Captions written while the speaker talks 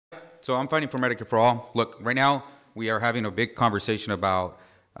So I'm fighting for Medicare for all. Look, right now we are having a big conversation about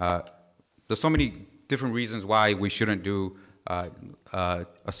there's so many different reasons why we shouldn't do a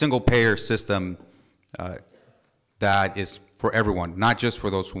single-payer system that is for everyone, not just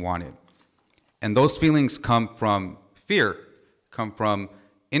for those who want it. And those feelings come from fear, come from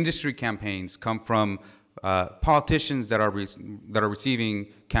industry campaigns, come from politicians that are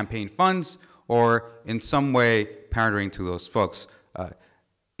receiving campaign funds, or in some way pandering to those folks.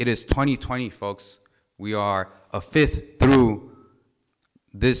 It is 2020, folks. We are a fifth through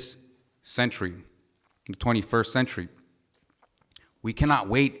this century, the 21st century. We cannot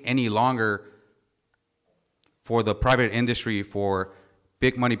wait any longer for the private industry, for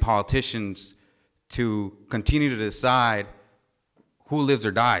big money politicians to continue to decide who lives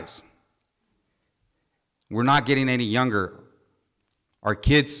or dies. We're not getting any younger. Our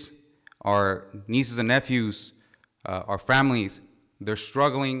kids, our nieces and nephews, our families, they're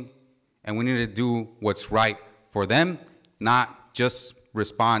struggling, and we need to do what's right for them, not just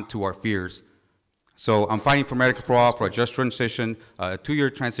respond to our fears. So I'm fighting for Medicare for all, for a just transition, a 2-year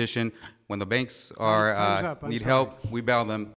transition. When the banks are need help, we bail them.